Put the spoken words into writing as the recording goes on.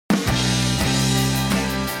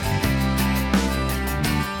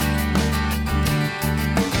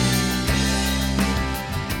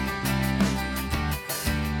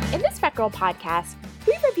VETGirl podcast,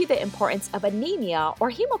 we review the importance of anemia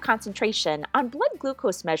or hemoconcentration on blood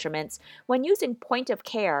glucose measurements when using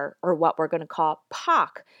point-of-care, or what we're going to call POC,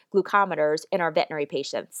 glucometers in our veterinary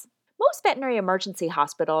patients. Most veterinary emergency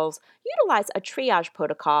hospitals utilize a triage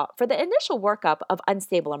protocol for the initial workup of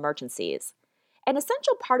unstable emergencies. An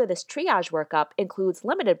essential part of this triage workup includes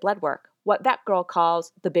limited blood work, what VETGirl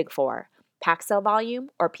calls the Big Four: packed cell volume,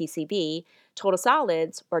 or PCV, total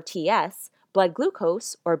solids, or TS, blood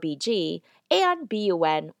glucose, or BG, and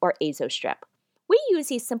BUN, or azostrip. We use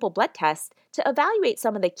these simple blood tests to evaluate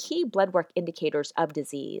some of the key blood work indicators of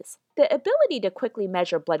disease. The ability to quickly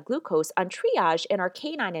measure blood glucose on triage in our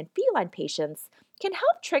canine and feline patients can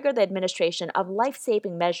help trigger the administration of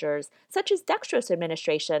life-saving measures such as dextrose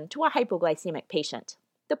administration to a hypoglycemic patient.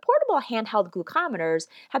 The portable handheld glucometers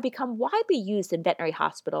have become widely used in veterinary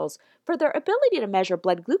hospitals for their ability to measure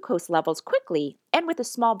blood glucose levels quickly and with a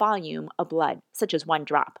small volume of blood, such as 1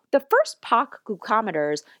 drop. The first POC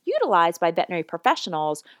glucometers utilized by veterinary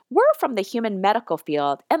professionals were from the human medical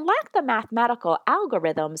field and lacked the mathematical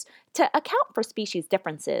algorithms to account for species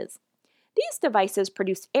differences. These devices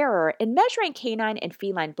produce error in measuring canine and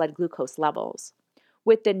feline blood glucose levels.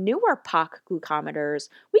 With the newer POC glucometers,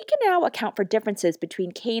 we can now account for differences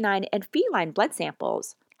between canine and feline blood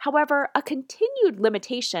samples. However, a continued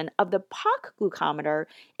limitation of the POC glucometer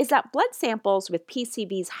is that blood samples with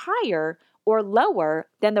PCVs higher or lower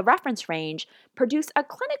than the reference range produce a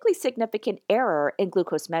clinically significant error in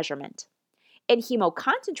glucose measurement. In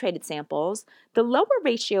hemoconcentrated samples, the lower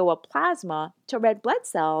ratio of plasma to red blood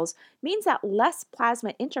cells means that less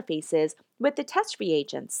plasma interfaces with the test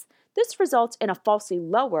reagents. This results in a falsely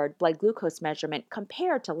lowered blood glucose measurement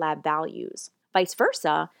compared to lab values. Vice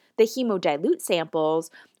versa, the hemodilute samples,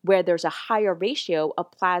 where there's a higher ratio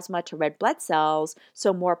of plasma to red blood cells,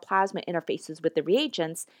 so more plasma interfaces with the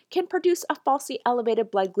reagents, can produce a falsely elevated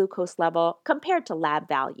blood glucose level compared to lab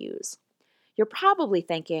values. You're probably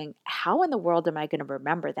thinking, how in the world am I going to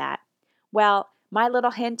remember that? Well, my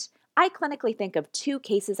little hint, I clinically think of 2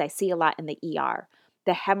 cases I see a lot in the ER: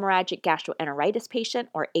 the hemorrhagic gastroenteritis patient,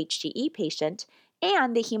 or HGE patient,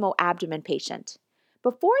 and the hemoabdomen patient.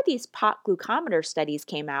 Before these POC glucometer studies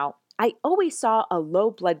came out, I always saw a low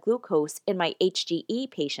blood glucose in my HGE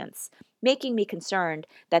patients, making me concerned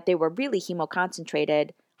that they were really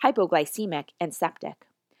hemoconcentrated, hypoglycemic, and septic.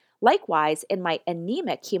 Likewise, in my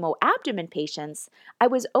anemic hemoabdomen patients, I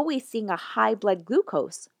was always seeing a high blood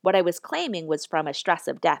glucose. What I was claiming was from a stress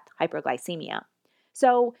of death, hyperglycemia.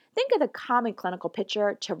 So think of the common clinical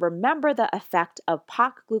picture to remember the effect of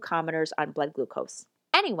POC glucometers on blood glucose.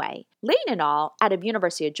 Anyway, Lane et al. Out of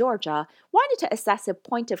University of Georgia wanted to assess if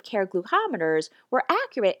point-of-care glucometers were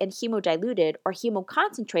accurate in hemodiluted or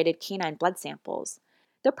hemoconcentrated canine blood samples.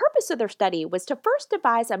 The purpose of their study was to first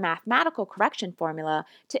devise a mathematical correction formula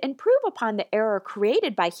to improve upon the error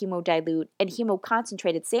created by hemodilute and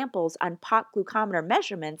hemoconcentrated samples on POC glucometer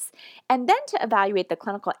measurements, and then to evaluate the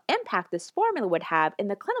clinical impact this formula would have in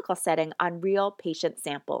the clinical setting on real patient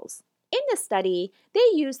samples. In this study, they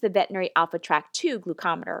used the Veterinary AlphaTrack 2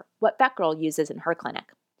 glucometer, what VETGirl uses in her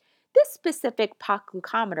clinic. This specific POC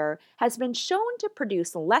glucometer has been shown to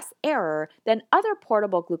produce less error than other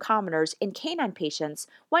portable glucometers in canine patients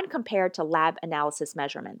when compared to lab analysis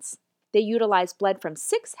measurements. They utilized blood from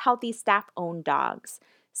 6 healthy staff-owned dogs.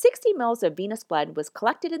 60 ml of venous blood was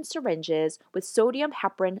collected in syringes with sodium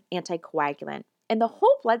heparin anticoagulant, and the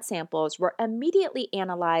whole blood samples were immediately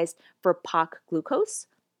analyzed for POC glucose,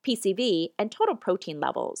 PCV, and total protein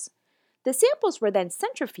levels. The samples were then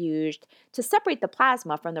centrifuged to separate the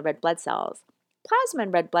plasma from the red blood cells. Plasma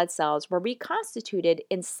and red blood cells were reconstituted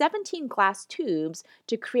in 17 glass tubes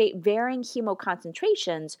to create varying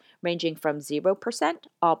hemoconcentrations ranging from 0%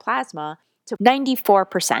 all plasma to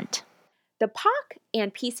 94%. The POC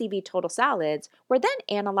and PCV total solids were then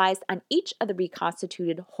analyzed on each of the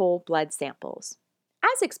reconstituted whole blood samples.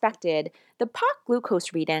 As expected, the POC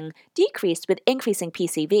glucose reading decreased with increasing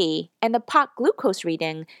PCV, and the POC glucose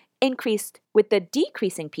reading increased with the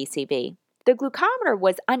decreasing PCV. The glucometer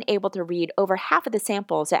was unable to read over half of the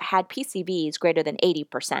samples that had PCVs greater than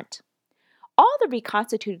 80%. All the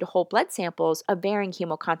reconstituted whole blood samples of varying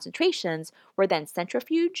hemoconcentrations were then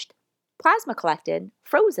centrifuged, plasma collected,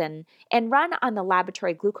 frozen, and run on the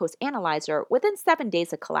laboratory glucose analyzer within 7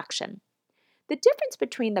 days of collection. The difference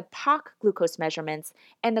between the POC glucose measurements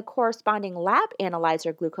and the corresponding lab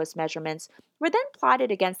analyzer glucose measurements were then plotted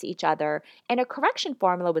against each other, and a correction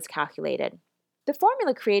formula was calculated. The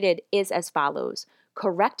formula created is as follows: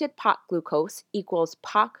 corrected POC glucose equals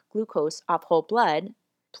POC glucose off whole blood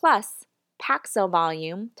plus packed cell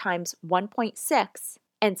volume times 1.6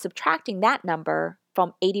 and subtracting that number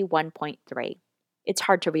from 81.3. It's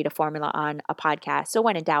hard to read a formula on a podcast, so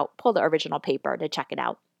when in doubt, pull the original paper to check it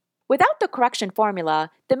out. Without the correction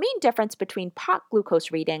formula, the mean difference between POC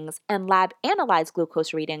glucose readings and lab analyzed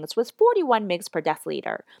glucose readings was 41 mg per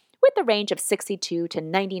deciliter, with a range of 62 to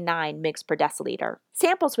 99 mg per deciliter.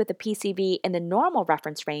 Samples with a PCV in the normal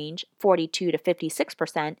reference range, 42 to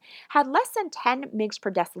 56%, had less than 10 mg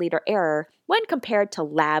per deciliter error when compared to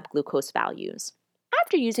lab glucose values.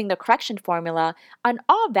 After using the correction formula on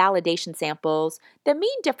all validation samples, the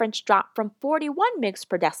mean difference dropped from 41 mg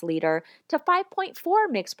per deciliter to 5.4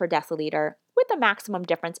 mg per deciliter, with a maximum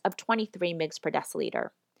difference of 23 mg per deciliter.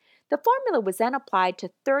 The formula was then applied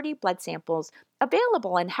to 30 blood samples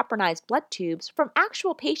available in heparinized blood tubes from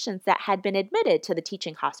actual patients that had been admitted to the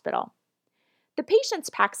teaching hospital. The patient's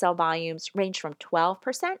packed cell volumes ranged from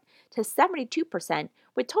 12% to 72%,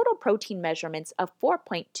 with total protein measurements of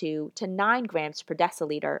 4.2 to 9 grams per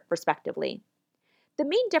deciliter, respectively. The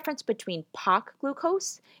mean difference between POC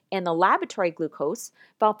glucose and the laboratory glucose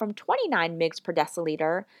fell from 29 mg per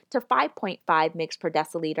deciliter to 5.5 mg per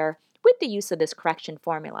deciliter with the use of this correction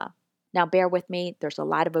formula. Now bear with me, there's a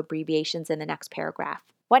lot of abbreviations in the next paragraph.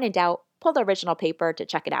 When in doubt, pull the original paper to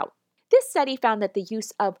check it out. This study found that the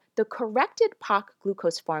use of the corrected POC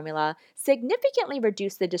glucose formula significantly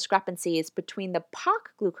reduced the discrepancies between the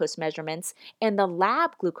POC glucose measurements and the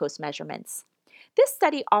lab glucose measurements. This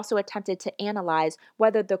study also attempted to analyze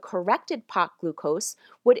whether the corrected POC glucose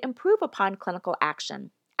would improve upon clinical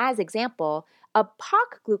action. As example, a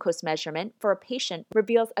POC glucose measurement for a patient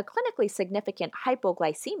reveals a clinically significant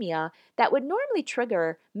hypoglycemia that would normally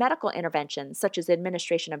trigger medical interventions such as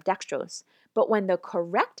administration of dextrose. But when the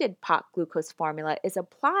corrected POC glucose formula is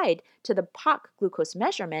applied to the POC glucose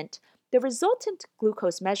measurement, the resultant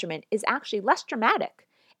glucose measurement is actually less dramatic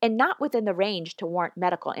and not within the range to warrant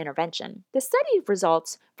medical intervention. The study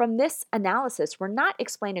results from this analysis were not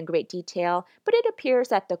explained in great detail, but it appears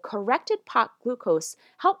that the corrected POC glucose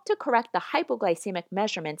helped to correct the hypoglycemic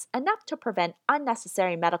measurements enough to prevent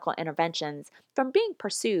unnecessary medical interventions from being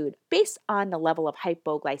pursued based on the level of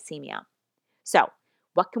hypoglycemia. So,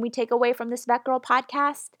 what can we take away from this VETgirl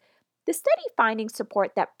podcast? The study findings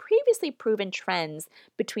support that previously proven trends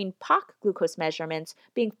between POC glucose measurements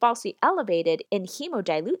being falsely elevated in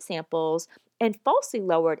hemodilute samples and falsely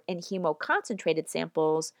lowered in hemoconcentrated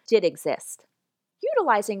samples did exist.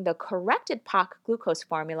 Utilizing the corrected POC glucose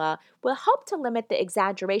formula will help to limit the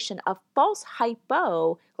exaggeration of false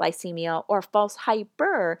hypoglycemia or false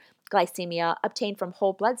hyperglycemia obtained from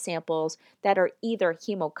whole blood samples that are either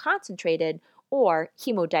hemoconcentrated or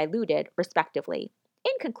hemodiluted, respectively.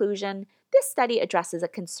 In conclusion, this study addresses a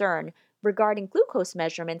concern regarding glucose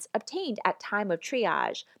measurements obtained at time of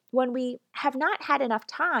triage when we have not had enough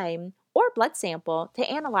time or blood sample to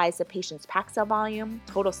analyze the patient's packed cell volume,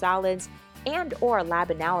 total solids, and/or lab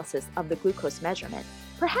analysis of the glucose measurement.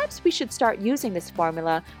 Perhaps we should start using this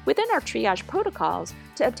formula within our triage protocols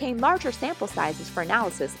to obtain larger sample sizes for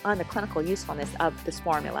analysis on the clinical usefulness of this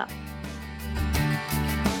formula.